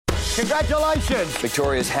Congratulations!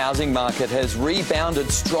 Victoria's housing market has rebounded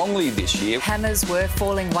strongly this year. Hammers were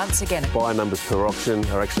falling once again. Buyer numbers per auction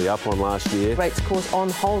are actually up on last year. Rates, of course, on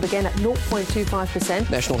hold again at 0.25%.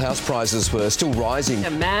 National house prices were still rising. A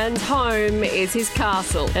man's home is his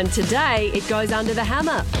castle, and today it goes under the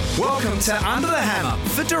hammer. Welcome to Under the Hammer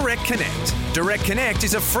for Direct Connect. Direct Connect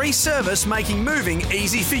is a free service making moving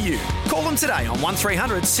easy for you. Call them today on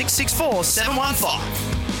 1300 664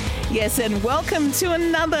 715. Yes, and welcome to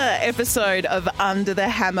another episode of Under the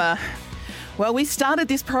Hammer. Well, we started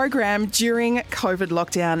this program during COVID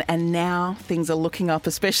lockdown and now things are looking up,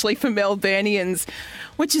 especially for Melburnians,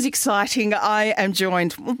 which is exciting. I am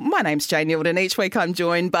joined, my name's Jane Nilden. Each week I'm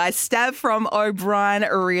joined by Stav from O'Brien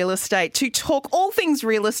Real Estate to talk all things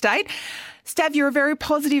real estate. Stav, you're a very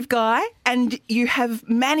positive guy and you have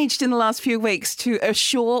managed in the last few weeks to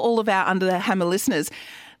assure all of our Under the Hammer listeners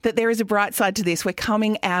that there is a bright side to this. We're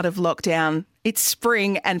coming out of lockdown. It's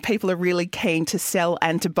spring and people are really keen to sell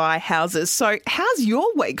and to buy houses. So how's your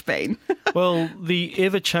week been? Well, the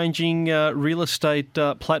ever-changing real estate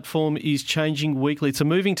platform is changing weekly. It's a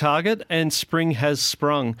moving target and spring has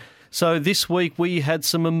sprung. So this week we had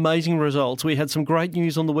some amazing results. We had some great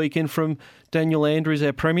news on the weekend from Daniel Andrews,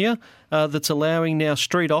 our Premier, that's allowing now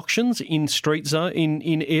street auctions in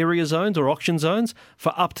in area zones or auction zones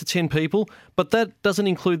for up to 10 people. But that doesn't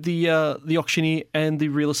include the auctioneer and the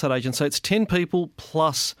real estate agent. So it's 10 people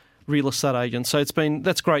plus real estate agents. So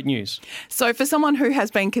that's great news. So for someone who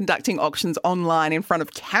has been conducting auctions online in front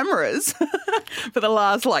of cameras for the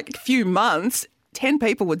last few months, 10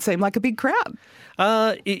 people would seem like a big crowd.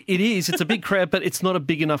 It is. It's a big crowd, but it's not a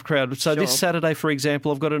big enough crowd. So This Saturday, for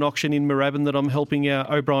example, I've got an auction in Moorabbin that I'm helping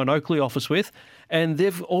our O'Brien Oakley office with, and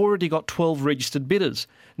they've already got 12 registered bidders.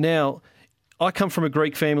 Now, I come from a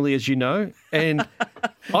Greek family, as you know, and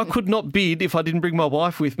I could not bid if I didn't bring my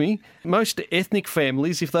wife with me. Most ethnic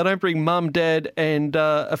families, if they don't bring mum, dad and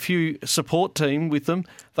a few support team with them,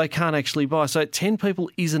 they can't actually buy. So 10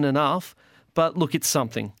 people isn't enough, but look, it's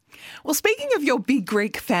something. Well, speaking of your big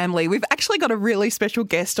Greek family, we've actually got a really special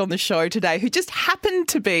guest on the show today who just happened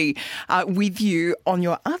to be with you on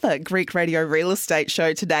your other Greek Radio real estate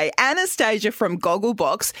show today, Anastasia from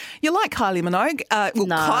Gogglebox. You're like Kylie Minogue.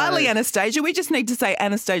 No. Kylie Anastasia. We just need to say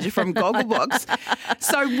Anastasia from Gogglebox.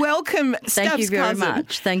 So welcome, Thank you very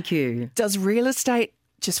much. Thank you. Does real estate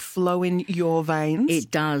just flow in your veins?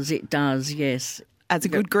 It does, yes. As a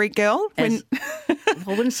good Greek girl? I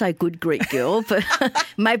wouldn't say good Greek girl, but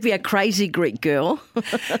maybe a crazy Greek girl.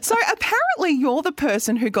 So apparently you're the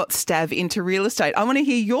person who got Stav into real estate. I want to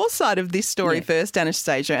hear your side of this story first,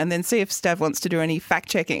 Anastasia, and then see if Stav wants to do any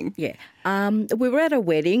fact-checking. Yeah. We were at a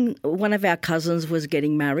wedding. One of our cousins was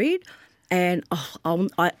getting married. And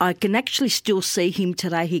I can actually still see him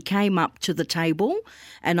today. He came up to the table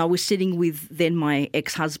and I was sitting with then my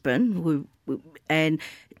ex-husband and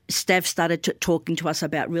Stav started talking to us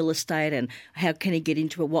about real estate and how can he get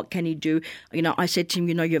into it, what can he do. I said to him,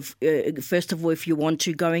 you've first of all, if you want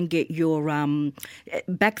to go and get your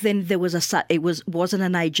back then there was wasn't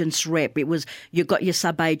an agent's rep. It was you got your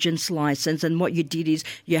sub-agent's license, and what you did is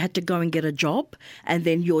you had to go and get a job, and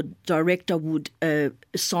then your director would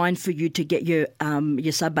sign for you to get your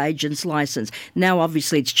sub-agent's license. Now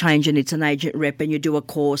obviously it's changed and it's an agent rep and you do a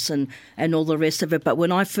course and all the rest of it. But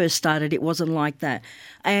when I first started, it wasn't like that.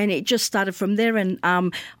 And it just started from there, he's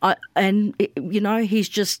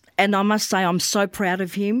just, and I must say I'm so proud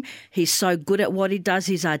of him. He's so good at what he does.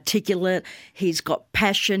 He's articulate. He's got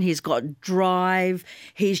passion. He's got drive.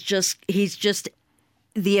 He's just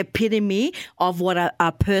the epitome of what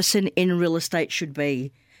a person in real estate should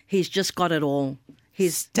be. He's just got it all.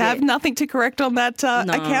 Nothing to correct on that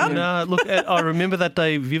account? No, look, I remember that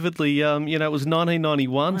day vividly. It was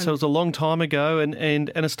 1991, so it was a long time ago, and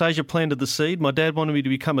Anastasia planted the seed. My dad wanted me to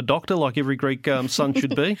become a doctor, like every Greek son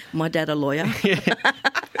should be. My dad a lawyer. Yeah.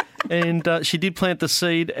 And she did plant the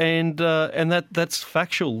seed, and that's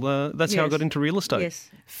factual. That's how I got into real estate. Yes.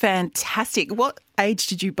 Fantastic. What age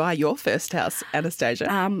did you buy your first house, Anastasia?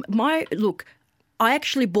 I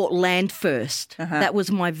actually bought land first. That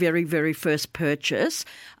was my very, very first purchase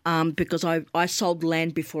because I sold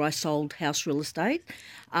land before I sold house real estate.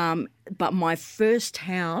 But my first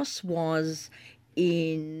house was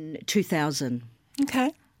in 2000.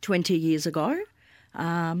 Okay. 20 years ago.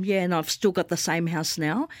 And I've still got the same house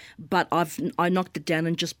now, but I knocked it down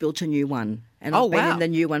and just built a new one. And Oh, I've been wow. in the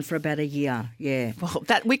new one for about a year, yeah. Well,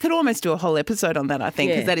 that we could almost do a whole episode on that, I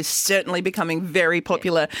think, because Yeah. that is certainly becoming very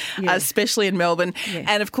popular, Yeah. especially in Melbourne. Yeah.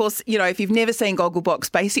 And of course, you know, if you've never seen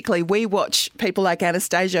Gogglebox, basically we watch people like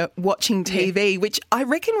Anastasia watching TV, which I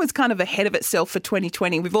reckon was kind of ahead of itself for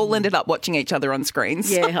 2020. We've all ended up watching each other on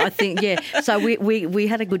screens. Yeah, I think, yeah. So we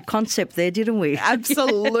had a good concept there, didn't we?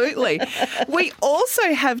 Absolutely. We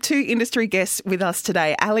also have two industry guests with us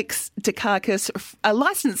today. Alex Dukakis, a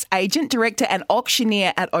licensed agent, director and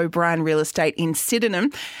auctioneer at O'Brien Real Estate in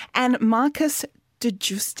Sydenham, and Marcus De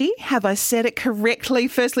Giusti. Have I said it correctly?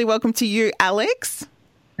 Firstly, welcome to you, Alex.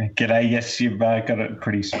 G'day. Yes, you've got it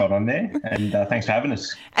pretty spot on there. And thanks for having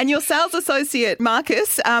us. And your sales associate,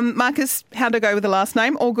 Marcus. Marcus, how'd I go with the last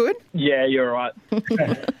name? All good? Yeah, you're right.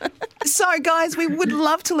 So, guys, we would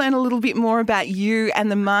love to learn a little bit more about you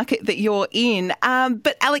and the market that you're in.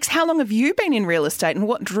 But, Alex, how long have you been in real estate and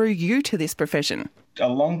what drew you to this profession? A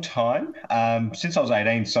long time, since I was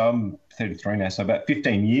 18, so I'm 33 now, so about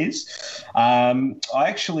 15 years. I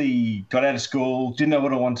actually got out of school, didn't know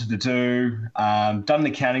what I wanted to do, done an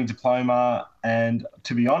accounting diploma, and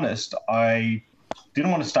to be honest, I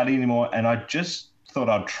didn't want to study anymore, and I just thought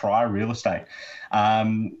I'd try real estate.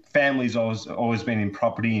 Family's always been in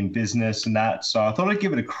property and business and that, so I thought I'd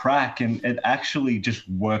give it a crack, and it actually just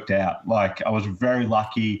worked out. Like, I was very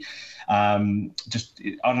lucky. I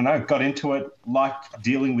don't know, got into it, liked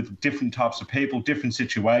dealing with different types of people, different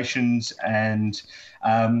situations, and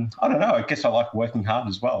I don't know, I guess I like working hard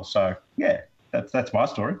as well. So, yeah, that's my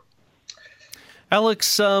story.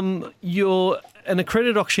 Alex, you're an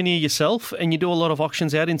accredited auctioneer yourself, and you do a lot of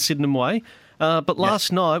auctions out in Sydenham Way. But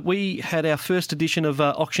last night we had our first edition of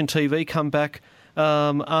Auction TV come back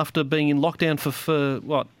after being in lockdown for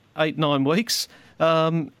 8-9 weeks.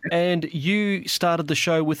 And you started the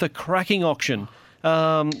show with a cracking auction.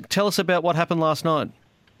 Tell us about what happened last night.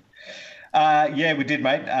 Yeah, we did,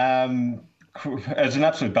 mate. It was an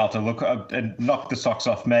absolute belter. Look, it knocked the socks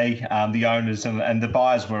off me. The owners and the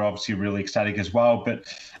buyers were obviously really ecstatic as well. But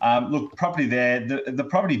look, property there, the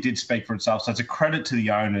property did speak for itself. So it's a credit to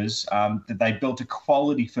the owners that they built a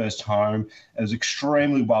quality first home. It was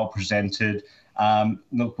extremely well presented.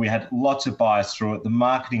 Look, we had lots of buyers through it. The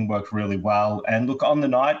marketing worked really well. And look, on the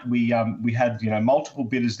night, we had, multiple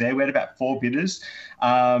bidders there. We had about 4 bidders,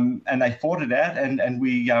 and they fought it out. And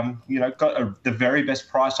we, got the very best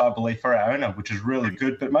price, I believe, for our owner, which is really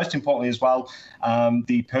good. But most importantly as well,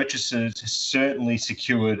 the purchasers certainly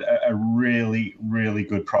secured a really, really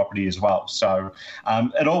good property as well. So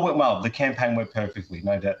it all went well. The campaign went perfectly,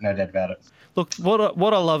 no doubt about it. Look,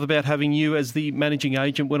 what I love about having you as the managing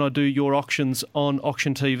agent when I do your auctions on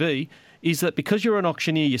Auction TV is that because you're an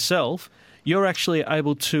auctioneer yourself, you're actually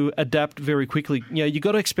able to adapt very quickly. You've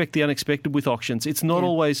got to expect the unexpected with auctions. It's not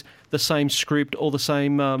always the same script or the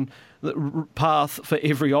same path for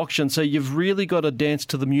every auction. So you've really got to dance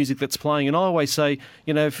to the music that's playing. And I always say,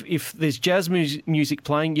 if there's jazz music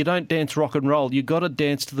playing, you don't dance rock and roll. You've got to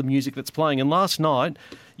dance to the music that's playing. And last night,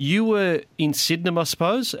 you were in Sydenham, I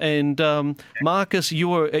suppose, and Marcus, you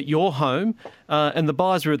were at your home, and the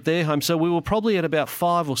buyers were at their home. So we were probably at about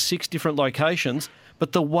 5 or 6 different locations.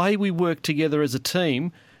 But the way we worked together as a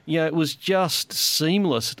team, it was just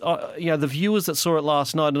seamless. The viewers that saw it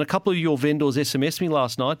last night, and a couple of your vendors SMS'd me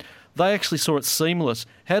last night, they actually saw it seamless.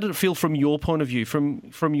 How did it feel from your point of view,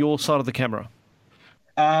 from your side of the camera?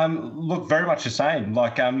 Look, very much the same.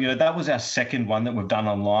 Like, that was our second one that we've done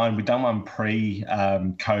online. We've done one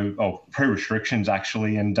pre-restrictions,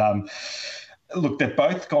 actually. And look, they've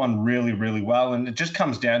both gone really, really well. And it just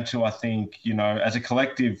comes down to, I think, as a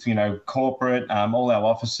collective, corporate, all our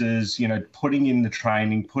offices, putting in the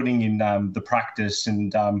training, putting in the practice,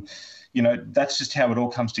 and that's just how it all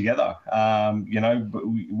comes together.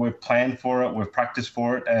 We've planned for it, we've practiced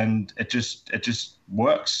for it, and it just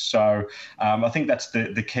works. So I think that's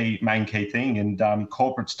the main key thing. And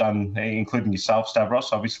corporate's done, including yourself,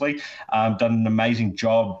 Stavros, obviously, done an amazing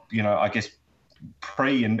job, I guess,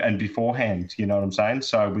 pre and beforehand, you know what I'm saying?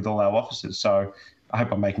 So with all our offices. So I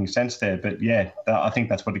hope I'm making sense there. But yeah, I think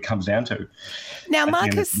that's what it comes down to. Now,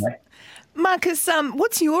 Marcus,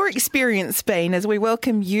 what's your experience been as we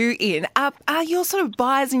welcome you in? Are your sort of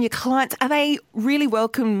buyers and your clients, are they really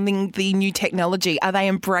welcoming the new technology? Are they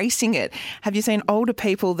embracing it? Have you seen older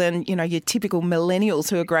people than, your typical millennials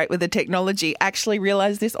who are great with the technology actually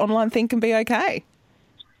realise this online thing can be okay?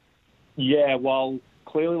 Yeah, well,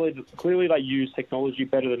 clearly they use technology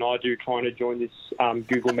better than I do trying to join this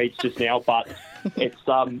Google Meets just now, but it's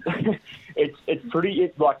it's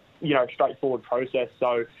pretty straightforward process.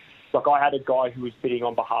 So I had a guy who was bidding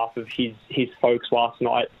on behalf of his folks last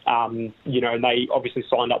night, and they obviously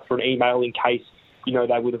signed up for an email in case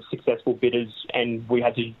they were the successful bidders, and we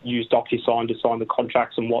had to use DocuSign to sign the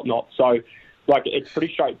contracts and whatnot. So, it's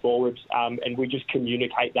pretty straightforward, and we just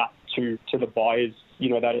communicate that to the buyers,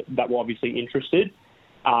 that were obviously interested.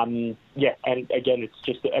 And again, it's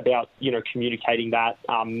just about, communicating that.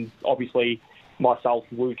 Obviously, myself,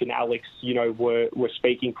 Luke and Alex, were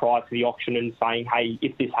speaking prior to the auction and saying, hey,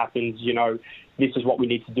 if this happens, this is what we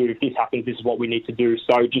need to do. If this happens, this is what we need to do.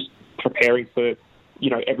 So just preparing for,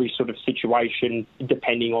 every sort of situation,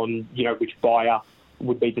 depending on, which buyer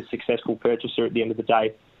would be the successful purchaser at the end of the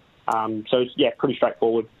day. So, pretty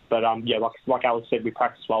straightforward. But, like Alex said, we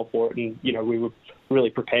practiced well for it, and, we were really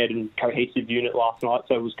prepared and cohesive unit last night,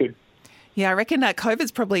 so it was good. Yeah, I reckon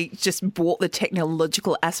COVID's probably just brought the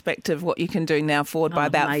technological aspect of what you can do now forward by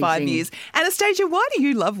about 5 years. Anastasia, why do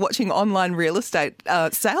you love watching online real estate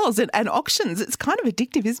sales and auctions? It's kind of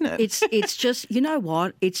addictive, isn't it? It's just, you know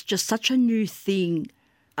what? It's just such a new thing.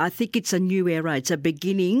 I think it's a new era. It's a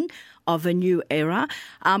beginning of a new era.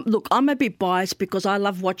 Look, I'm a bit biased because I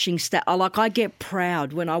love watching I get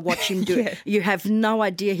proud when I watch him do it. You have no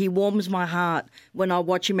idea. He warms my heart when I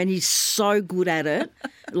watch him, and he's so good at it.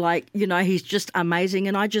 He's just amazing.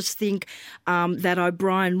 And I just think that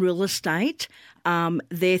O'Brien Real Estate,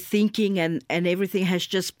 their thinking and everything has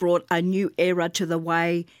just brought a new era to the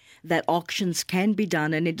way that auctions can be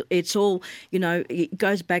done. And it's all, it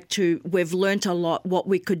goes back to we've learnt a lot what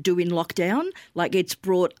we could do in lockdown. It's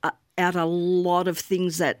brought out a lot of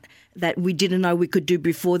things that we didn't know we could do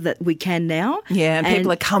before that we can now. Yeah, and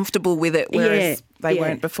people are comfortable with it, whereas they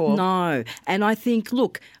weren't before. No. And I think,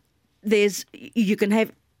 look, you can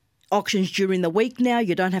have auctions during the week now.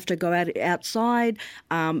 You don't have to go outside.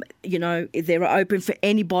 They're open for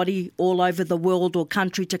anybody all over the world or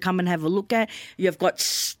country to come and have a look at. You've got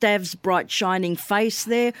Stav's bright shining face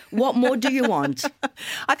there. What more do you want?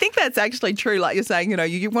 I think that's actually true. Like you're saying,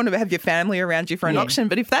 you want to have your family around you for an auction,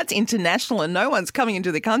 but if that's international and no one's coming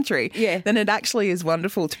into the country, then it actually is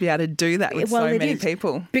wonderful to be able to do that with so many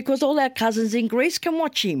people. Because all our cousins in Greece can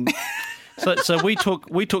watch him. So we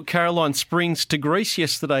took Caroline Springs to Greece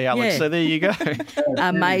yesterday, Alex. Yeah. So there you go.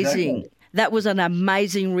 Amazing. That was an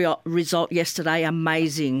amazing result yesterday.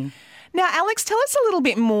 Amazing. Now, Alex, tell us a little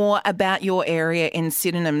bit more about your area in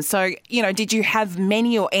Sydenham. So, did you have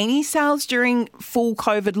many or any sales during full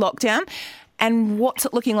COVID lockdown? And what's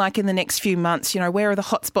it looking like in the next few months? Where are the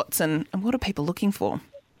hotspots and what are people looking for?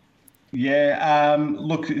 Yeah,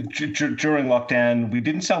 look, during lockdown, we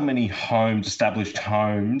didn't sell many established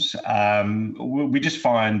homes. We just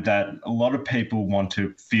find that a lot of people want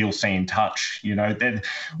to feel, see and touch.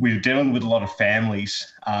 We're dealing with a lot of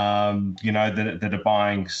families, that are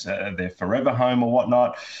buying their forever home or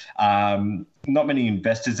whatnot. Not many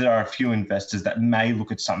investors. There are a few investors that may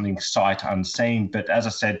look at something sight unseen, but as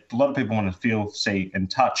I said, a lot of people want to feel, see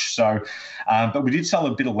and touch. So, but we did sell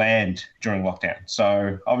a bit of land during lockdown.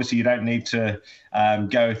 So obviously you don't need to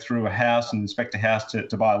go through a house and inspect a house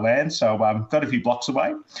to buy land. So got a few blocks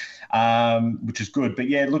away, which is good. But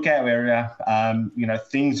yeah, look, our area,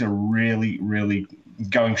 things are really, really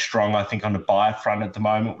going strong, I think, on the buyer front at the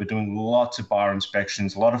moment. We're doing lots of buyer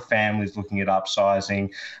inspections, a lot of families looking at upsizing.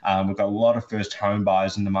 We've got a lot of first home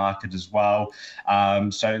buyers in the market as well.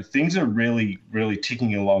 So things are really, really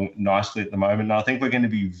ticking along nicely at the moment. And I think we're going to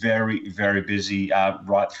be very, very busy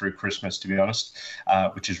right through Christmas, to be honest,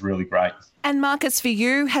 which is really great. And Marcus, for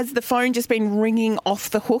you, has the phone just been ringing off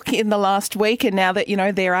the hook in the last week? And now that,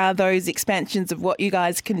 there are those expansions of what you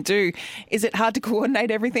guys can do, is it hard to coordinate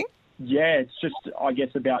everything? Yeah, it's just, I guess,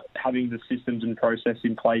 about having the systems and process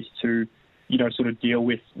in place to, sort of deal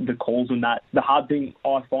with the calls and that. The hard thing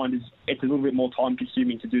I find is it's a little bit more time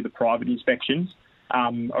consuming to do the private inspections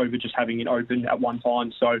over just having it open at one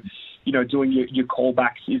time. So, doing your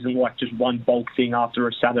callbacks isn't like just one bulk thing after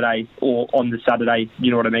a Saturday or on the Saturday, you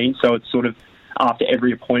know what I mean? So it's sort of after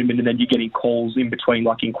every appointment, and then you're getting calls in between,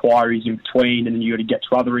 like inquiries in between, and then you got to get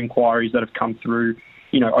to other inquiries that have come through,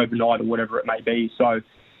 overnight or whatever it may be. So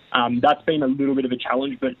that's been a little bit of a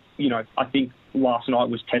challenge, but, I think last night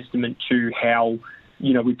was testament to how,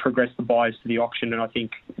 we progressed the buyers to the auction, and I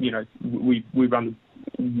think, we run,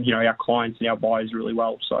 our clients and our buyers really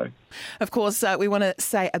well. So, of course, we want to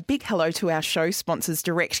say a big hello to our show sponsors,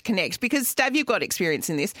 Direct Connect, because, Stav, you've got experience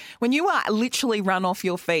in this. When you are literally run off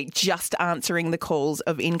your feet just answering the calls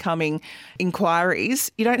of incoming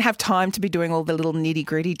inquiries, you don't have time to be doing all the little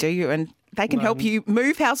nitty-gritty, do you? And they can help you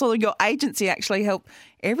move house, or your agency actually help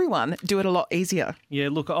everyone do it a lot easier. Yeah,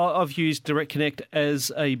 look, I've used Direct Connect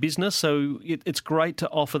as a business, so it's great to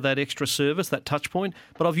offer that extra service, that touch point.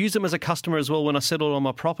 But I've used them as a customer as well when I settled on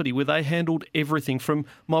my property, where they handled everything from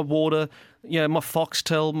my water, my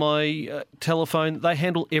Foxtel, my telephone. They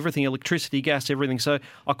handle everything, electricity, gas, everything. So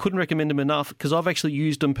I couldn't recommend them enough because I've actually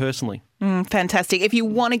used them personally. Fantastic. If you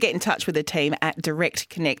want to get in touch with the team at Direct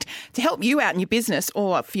Connect to help you out in your business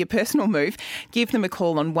or for your personal move, give them a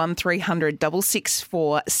call on 1300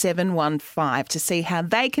 664 715 to see how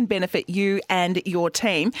they can benefit you and your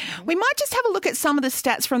team. We might just have a look at some of the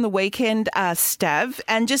stats from the weekend, Stav,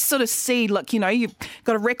 and just sort of see, look, you've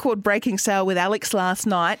got a record-breaking sale with Alex last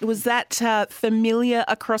night. Was that familiar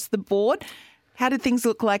across the board? How did things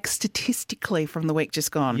look like statistically from the week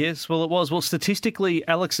just gone? Yes, well, it was. Well, statistically,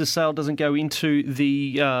 Alex's sale doesn't go into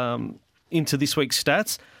into this week's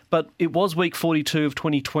stats, but it was week 42 of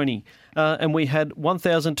 2020, and we had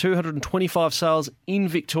 1,225 sales in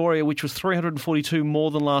Victoria, which was 342 more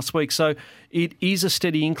than last week. So it is a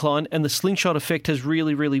steady incline, and the slingshot effect has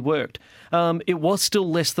really, really worked. It was still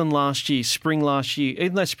less than spring last year.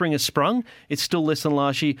 Even though spring has sprung, it's still less than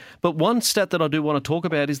last year. But one stat that I do want to talk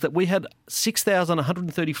about is that we had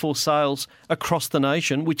 6,134 sales across the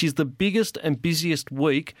nation, which is the biggest and busiest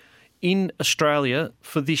week in Australia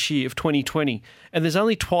for this year of 2020. And there's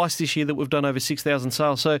only twice this year that we've done over 6,000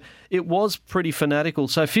 sales. So it was pretty fanatical.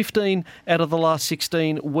 So 15 out of the last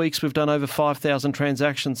 16 weeks, we've done over 5,000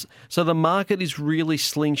 transactions. So the market is really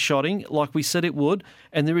slingshotting like we said it would.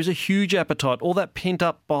 And there is a huge appetite. All that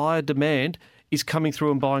pent-up buyer demand is coming through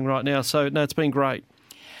and buying right now. So, no, it's been great.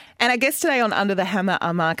 And I guess today on Under the Hammer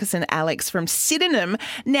are Marcus and Alex from Sydenham.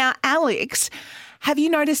 Now, Alex, have you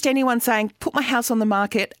noticed anyone saying, put my house on the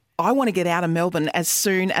market, I want to get out of Melbourne as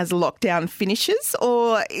soon as lockdown finishes,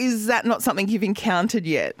 or is that not something you've encountered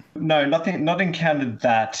yet? No, not encountered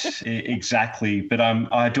that exactly, but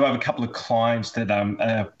I do have a couple of clients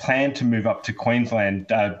that plan to move up to Queensland,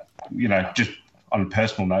 just on a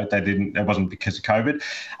personal note. It wasn't because of COVID,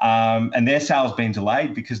 and their sales been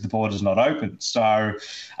delayed because the border's not open. So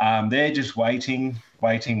they're just waiting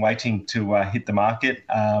to hit the market.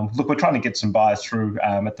 Look, we're trying to get some buyers through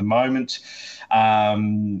at the moment.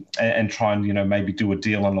 And try and maybe do a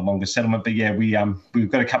deal on a longer settlement. But yeah, we've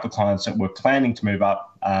got a couple of clients that we're planning to move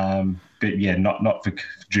up, but yeah, not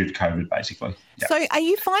due to COVID, basically. Yeah. So are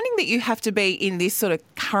you finding that you have to be in this sort of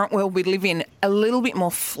current world we live in a little bit more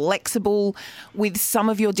flexible with some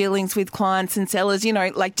of your dealings with clients and sellers?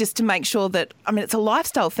 Just to make sure that it's a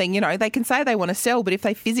lifestyle thing. They can say they want to sell, but if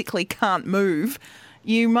they physically can't move,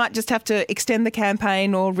 you might just have to extend the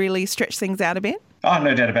campaign or really stretch things out a bit. Oh,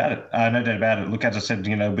 no doubt about it. No doubt about it. Look, as I said,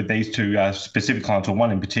 with these two specific clients, or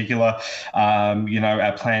one in particular,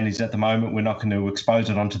 our plan is at the moment we're not going to expose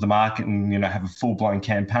it onto the market and, have a full-blown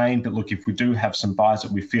campaign. But look, if we do have some buyers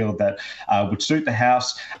that we feel that would suit the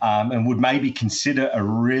house and would maybe consider a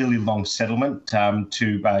really long settlement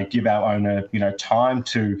to give our owner, time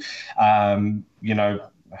to,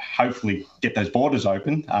 hopefully get those borders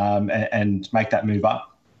open and make that move up.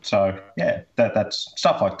 So, yeah, that's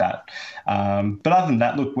stuff like that. But other than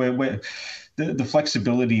that, look, we're the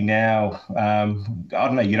flexibility now, I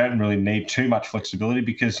don't know, you don't really need too much flexibility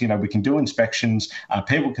because, we can do inspections.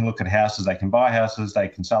 People can look at houses. They can buy houses. They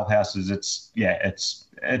can sell houses.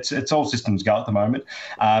 It's all systems go at the moment.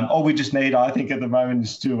 All we just need, I think, at the moment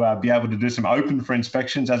is to be able to do some open for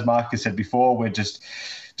inspections. As Mark has said before, we're just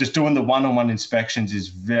doing the one-on-one inspections is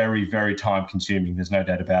very, very time-consuming. There's no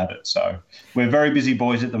doubt about it. So we're very busy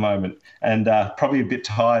boys at the moment and probably a bit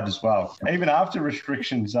tired as well. Even after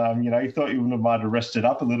restrictions, you thought you might have rested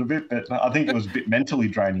up a little bit, but I think it was a bit mentally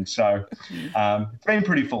draining. So it's been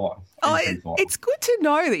pretty full on. It's good to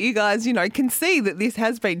know that you guys, can see that this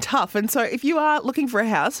has been tough. And so if you are looking for a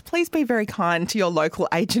house, please be very kind to your local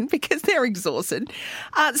agent because they're exhausted.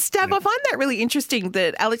 Stav, I find that really interesting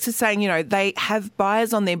that Alex is saying, they have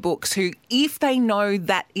buyers on their books who, if they know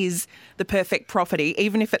that is the perfect property,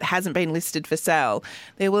 even if it hasn't been listed for sale,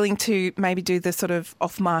 they're willing to maybe do the sort of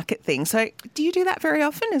off-market thing. So do you do that very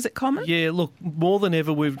often? Is it common? Yeah, look, more than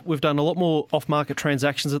ever, we've done a lot more off-market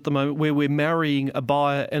transactions at the moment where we're marrying a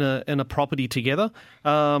buyer and a property together.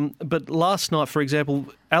 But last night, for example,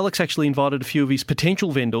 Alex actually invited a few of his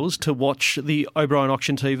potential vendors to watch the O'Brien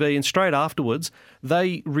Auction TV, and straight afterwards,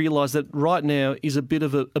 they realised that right now is a bit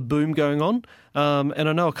of a boom going on. And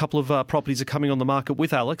I know a couple of properties are coming on the market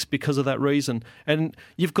with Alex because of that reason. And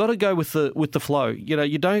you've got to go with the flow.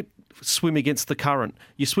 You don't swim against the current.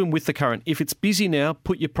 You swim with the current. If it's busy now,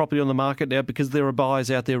 put your property on the market now because there are buyers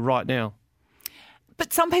out there right now.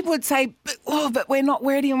 But some people would say, but we're not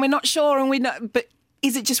ready and we're not sure and but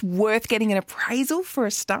is it just worth getting an appraisal for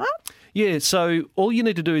a start? Yeah, so all you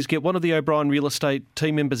need to do is get one of the O'Brien Real Estate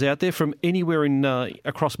team members out there from anywhere in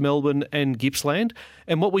across Melbourne and Gippsland,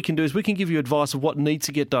 and what we can do is we can give you advice of what needs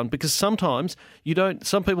to get done, because sometimes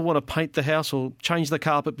some people want to paint the house or change the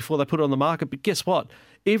carpet before they put it on the market, but guess what?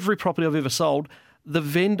 Every property I've ever sold,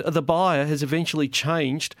 the buyer has eventually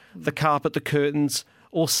changed the carpet, the curtains,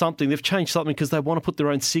 or something. They've changed something because they want to put their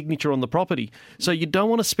own signature on the property. So you don't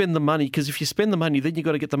want to spend the money, because if you spend the money, then you've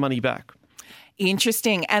got to get the money back.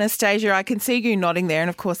 Interesting. Anastasia, I can see you nodding there. And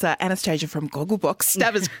of course, Anastasia from Gogglebox,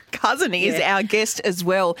 Stav's cousin, is our guest as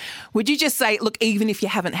well. Would you just say, look, even if you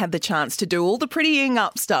haven't had the chance to do all the prettying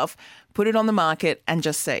up stuff, put it on the market and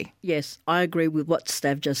just see? Yes, I agree with what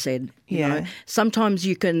Stav just said. You know, sometimes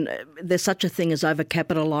there's such a thing as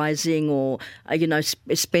overcapitalising or,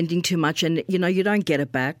 spending too much, and, you don't get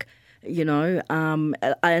it back. And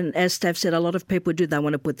as Stav said, a lot of people do. They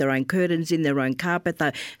want to put their own curtains in, their own carpet.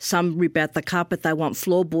 Some rip out the carpet. They want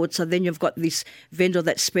floorboards. So then you've got this vendor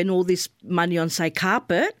that spent all this money on, say,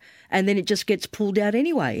 carpet, and then it just gets pulled out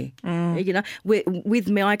anyway. With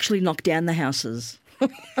me, I actually knock down the houses.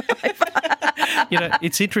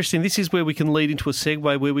 It's interesting. This is where we can lead into a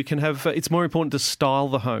segue where we can have. It's more important to style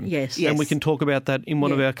the home. Yes. And we can talk about that in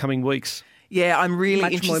one of our coming weeks. Yeah, I'm really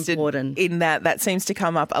Much interested more important. in that. That seems to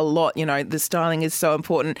come up a lot. The styling is so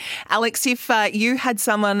important. Alex, if you had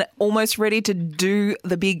someone almost ready to do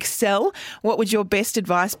the big sell, what would your best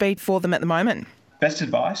advice be for them at the moment? Best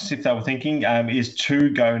advice, if they were thinking, is to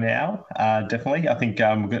go now. Definitely, I think,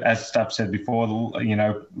 as Stuff said before,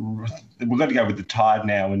 we've got to go with the tide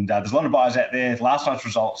now. And there's a lot of buyers out there. Last night's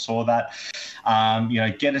results saw that.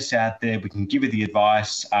 Get us out there. We can give you the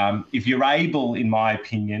advice. If you're able, in my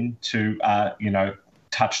opinion, to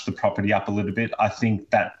touch the property up a little bit, I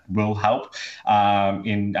think that will help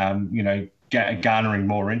in garnering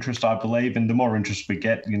more interest, I believe. And the more interest we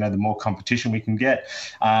get, the more competition we can get.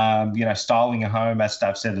 Styling a home, as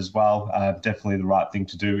Stav said as well, definitely the right thing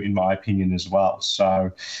to do, in my opinion, as well.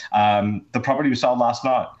 So the property we sold last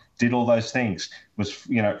night did all those things, was,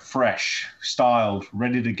 fresh, styled,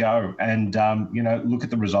 ready to go. And, look at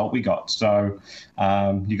the result we got. So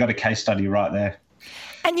you got a case study right there.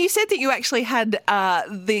 And you said that you actually had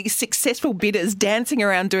the successful bidders dancing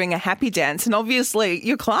around doing a happy dance, and obviously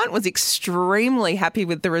your client was extremely happy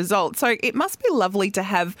with the result. So it must be lovely to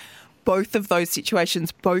have both of those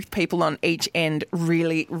situations, both people on each end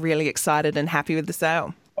really, really excited and happy with the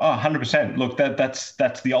sale. Oh, 100%. Look,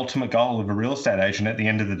 that's the ultimate goal of a real estate agent at the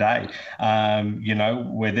end of the day.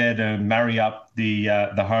 We're there to marry up the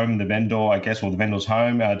home, the vendor, I guess, or the vendor's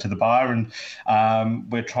home to the buyer, and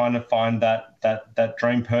we're trying to find that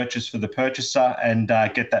dream purchase for the purchaser and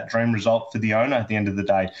get that dream result for the owner at the end of the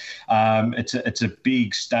day. It's a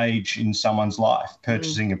big stage in someone's life,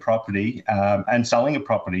 purchasing a property and selling a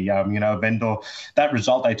property. A vendor, that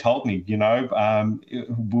result they told me, we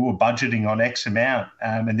were budgeting on X amount,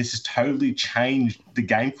 and this has totally changed the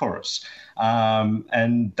game for us.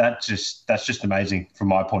 And that's just amazing from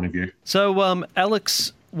my point of view. So,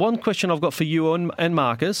 Alex, one question I've got for you and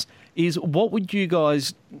Marcus is, what would you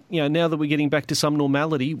guys, now that we're getting back to some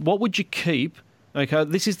normality, what would you keep? Okay,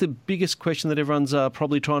 this is the biggest question that everyone's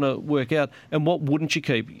probably trying to work out. And what wouldn't you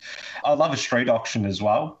keep? I love a street auction as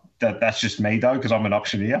well. That's just me, though, because I'm an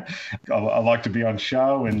auctioneer. I like to be on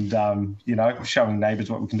show and, showing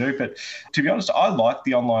neighbours what we can do. But to be honest, I like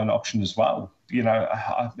the online auction as well.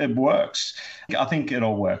 It works. I think it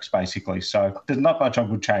all works, basically. So there's not much I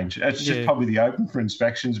would change. It's just probably the open for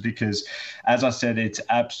inspections because, as I said, it's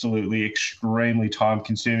absolutely extremely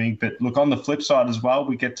time-consuming. But look, on the flip side as well,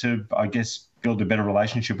 we get to, I guess, build a better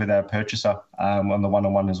relationship with our purchaser on the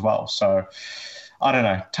one-on-one as well. So I don't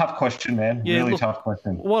know. Tough question, man. Yeah, really tough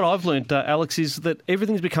question. What I've learned, Alex, is that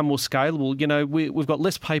everything's become more scalable. We've got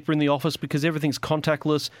less paper in the office because everything's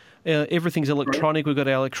contactless. Everything's electronic. We've got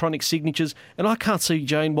our electronic signatures. And I can't see,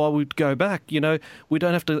 Jane, why we'd go back. We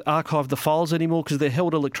don't have to archive the files anymore because they're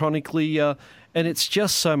held electronically. And it's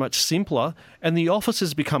just so much simpler. And the office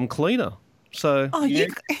has become cleaner. So,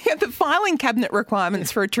 the filing cabinet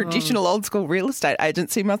requirements for a traditional old school real estate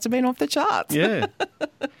agency must have been off the charts. Yeah.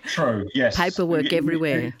 True, yes. Paperwork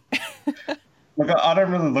everywhere. Look, I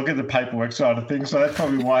don't really look at the paperwork side of things, so that's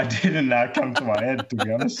probably why it didn't come to my head, to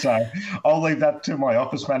be honest. So I'll leave that to my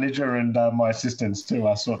office manager and my assistants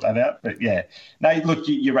to sort that out. But yeah, no, look,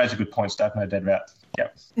 you raise a good point, Steph, no doubt about it.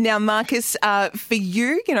 Yep. Now, Marcus, for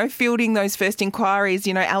you, fielding those first inquiries,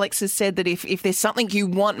 Alex has said that if there's something you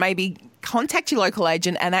want, maybe contact your local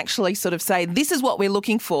agent and actually sort of say, this is what we're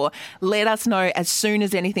looking for. Let us know as soon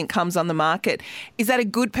as anything comes on the market. Is that a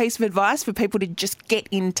good piece of advice for people to just get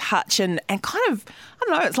in touch and kind of, I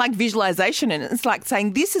don't know, it's like visualization and it's like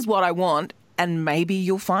saying, this is what I want and maybe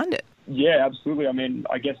you'll find it? Yeah, absolutely. I mean,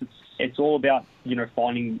 I guess it's all about,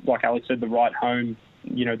 finding, like Alex said, the right home,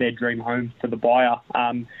 their dream home for the buyer.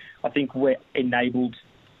 I think we're enabled,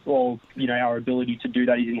 or, our ability to do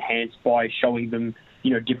that is enhanced by showing them,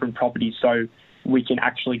 different properties, so we can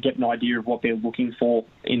actually get an idea of what they're looking for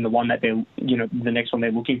in the one that they're, the next one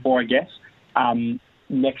they're looking for, I guess.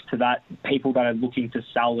 Next to that, people that are looking to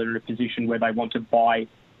sell are in a position where they want to buy,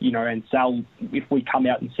 and sell. If we come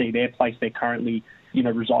out and see their place they're currently,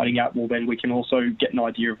 residing at, well, then we can also get an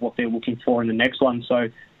idea of what they're looking for in the next one. So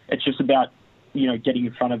it's just about, getting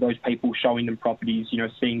in front of those people, showing them properties,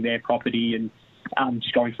 seeing their property, and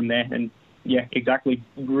just going from there. And yeah, exactly.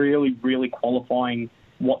 Really, really qualifying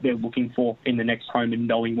what they're looking for in the next home and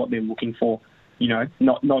knowing what they're looking for.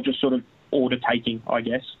 Not just sort of order taking, I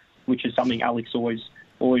guess, which is something Alex always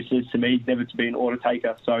says to me, never to be an order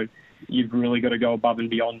taker. So you've really got to go above and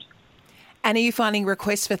beyond. And are you finding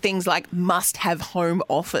requests for things like must-have home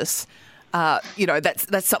office?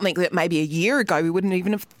 That's something that maybe a year ago we wouldn't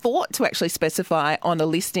even have thought to actually specify on a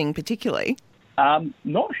listing particularly.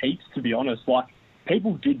 Not heaps, to be honest. Like,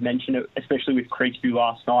 people did mention it, especially with Creeksview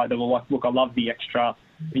last night. They were like, look, I love the extra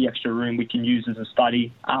room we can use as a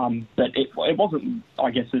study. But it wasn't, I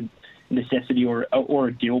guess, a necessity or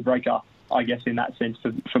a deal breaker, I guess, in that sense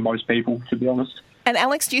for most people, to be honest. And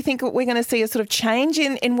Alex, do you think we're going to see a sort of change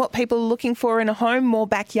in what people are looking for in a home, more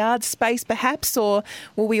backyard space perhaps, or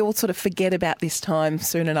will we all sort of forget about this time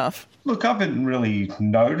soon enough? Look, I haven't really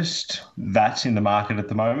noticed that in the market at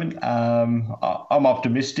the moment. I'm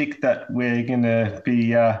optimistic that we're going to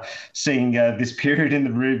be seeing this period in the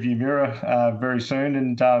rearview mirror very soon,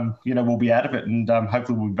 and we'll be out of it, and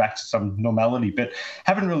hopefully we'll be back to some normality. But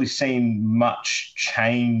haven't really seen much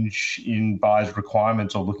change in buyers'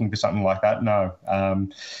 requirements or looking for something like that. No.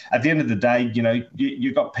 At the end of the day,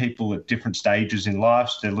 you've got people at different stages in life.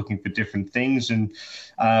 So they're looking for different things, and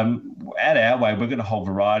at our way, we've got a whole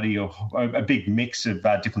variety of a big mix of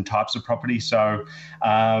different types of property. So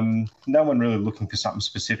no one really looking for something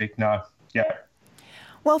specific. No. Yeah.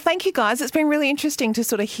 Well, thank you, guys. It's been really interesting to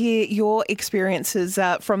sort of hear your experiences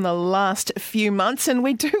from the last few months, and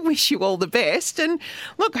we do wish you all the best. And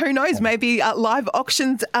look, who knows, maybe live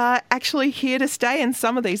auctions are actually here to stay, and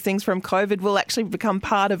some of these things from COVID will actually become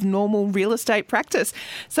part of normal real estate practice.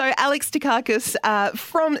 So Alex Dukakis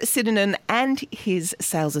from Sydenham and his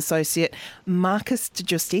sales associate, Marcus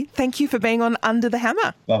DeGiusti, thank you for being on Under the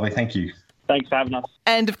Hammer. Lovely, thank you. Thanks for having us.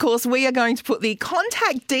 And, of course, we are going to put the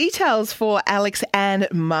contact details for Alex and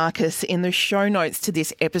Marcus in the show notes to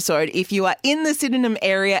this episode. If you are in the Sydenham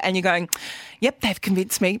area and you're going, yep, they've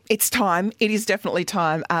convinced me, it's time, it is definitely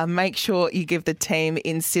time, make sure you give the team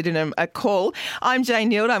in Sydenham a call. I'm Jane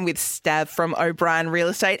Neild. I'm with Stav from O'Brien Real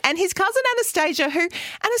Estate and his cousin Anastasia,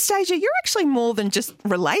 Anastasia, you're actually more than just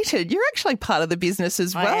related. You're actually part of the business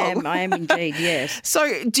as well. I am indeed, yes.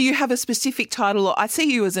 So do you have a specific title? Or I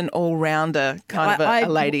see you as an all-rounder kind of a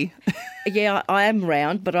lady. Yeah, I am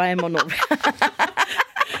round, but I am on all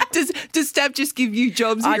Does Stav just give you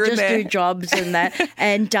jobs here and there? I just do jobs and that.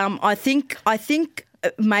 And I think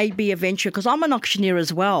maybe eventually, because I'm an auctioneer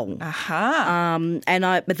as well. But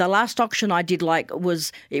the last auction I did it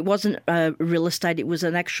wasn't real estate, it was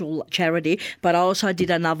an actual charity, but I also did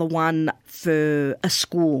another one for a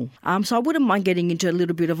school. So I wouldn't mind getting into a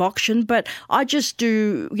little bit of auction, but I just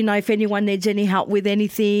do, if anyone needs any help with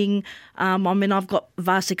anything, I've got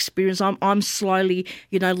vast experience. I'm slowly,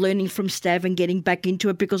 learning from Stav and getting back into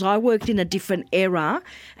it because I worked in a different era.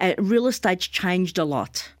 Real estate's changed a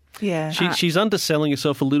lot. Yeah, she's underselling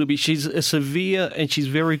herself a little bit. She's a severe and she's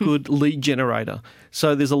very good lead generator.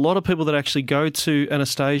 So there's a lot of people that actually go to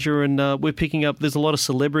Anastasia, and we're picking up, there's a lot of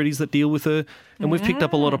celebrities that deal with her, and we've picked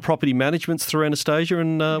up a lot of property managements through Anastasia,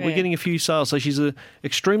 and we're getting a few sales. So she's an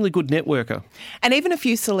extremely good networker. And even a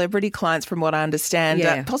few celebrity clients, from what I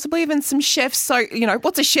understand, possibly even some chefs. So,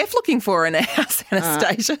 what's a chef looking for in a house,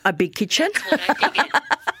 Anastasia? A big kitchen.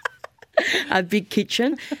 A big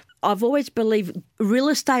kitchen. I've always believed real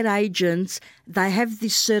estate agents, they have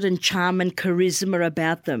this certain charm and charisma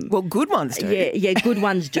about them. Well, good ones do. Yeah, good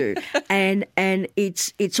ones do. And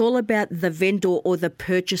it's all about the vendor or the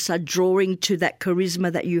purchaser drawing to that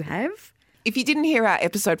charisma that you have. If you didn't hear our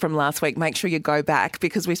episode from last week, make sure you go back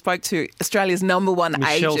because we spoke to Australia's #1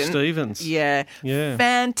 Michelle agent. Stevens. Yeah.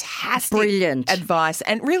 Fantastic. Brilliant advice.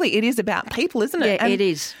 And really, it is about people, isn't it? Yeah, it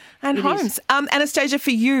is. And it homes. Is. Anastasia, for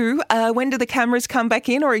you, when do the cameras come back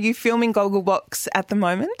in, or are you filming Gogglebox at the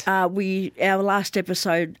moment? Our last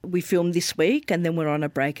episode we filmed this week, and then we're on a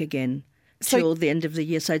break again till the end of the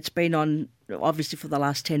year. So it's been on, obviously, for the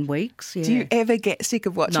last 10 weeks. Yeah. Do you ever get sick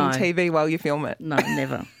of watching TV while you film it? No,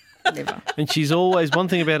 never. Never. And she's always, one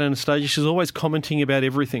thing about Anastasia, she's always commenting about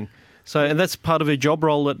everything. So, and that's part of her job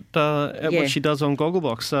role at Yeah. what she does on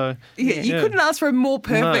Gogglebox. So, You couldn't ask for a more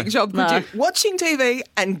perfect No. job, could No. you? Watching TV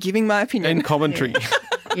and giving my opinion. and commentary.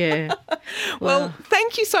 Yeah. Well,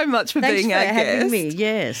 thank you so much for Thanks being for our having guest. me.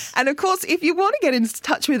 Yes. And of course, if you want to get in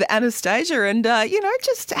touch with Anastasia and,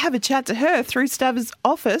 just have a chat to her through Stav's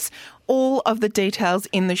office, all of the details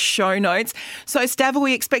in the show notes. So, Stav, are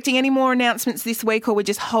we expecting any more announcements this week, or we're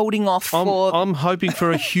just holding off for... I'm hoping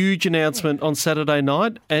for a huge announcement on Saturday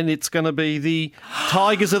night, and it's going to be the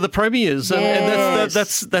Tigers are the premiers. And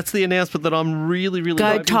that's the announcement that I'm really, really Go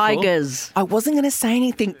hoping Tigers. I wasn't going to say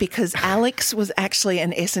anything because Alex was actually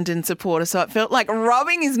an Essendon supporter, so it felt like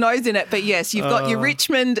rubbing his nose in it. But yes, you've got your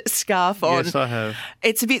Richmond scarf for. on. Yes, I have.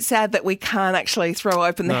 It's a bit sad that we can't actually throw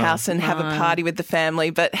open the house and have a party with the family.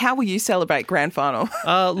 But how will you celebrate grand final?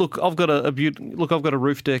 Look, I've got a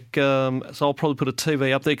roof deck, so I'll probably put a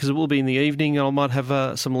TV up there because it will be in the evening, and I might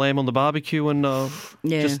have some lamb on the barbecue and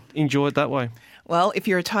just enjoy it that way. Well, if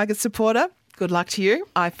you're a Tigers supporter, good luck to you.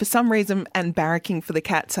 I, for some reason, am barracking for the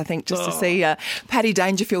Cats, I think, just to see Paddy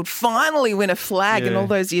Dangerfield finally win a flag in all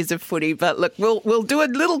those years of footy. But look, we'll do a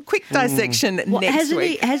little quick dissection next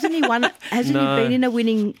week. Hasn't he won? Hasn't he been in a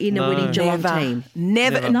winning Geelong team?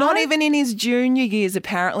 Never. Not even in his junior years,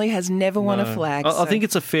 apparently, has never won a flag. I think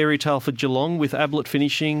it's a fairy tale for Geelong with Ablett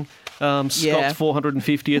finishing, Scott's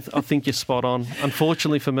 450th. I think you're spot on,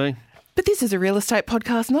 unfortunately for me. But this is a real estate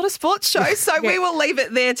podcast, not a sports show, so we will leave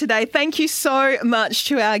it there today. Thank you so much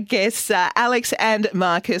to our guests, Alex and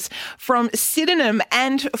Marcus from Sydenham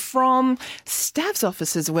and from Stav's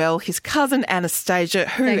office as well, his cousin Anastasia,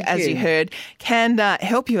 who, as you heard, can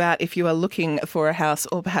help you out if you are looking for a house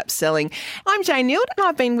or perhaps selling. I'm Jane Nield and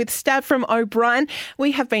I've been with Stav from O'Brien.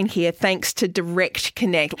 We have been here thanks to Direct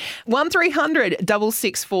Connect. 1300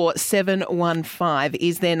 664 715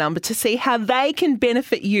 is their number to see how they can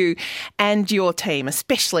benefit you and your team,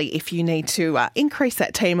 especially if you need to increase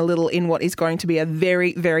that team a little in what is going to be a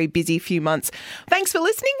very, very busy few months. Thanks for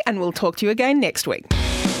listening, and we'll talk to you again next week.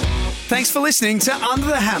 Thanks for listening to Under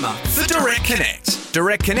the Hammer for Direct Connect.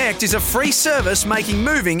 Direct Connect is a free service making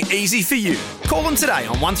moving easy for you. Call them today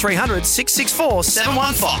on 1300 664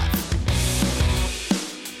 715.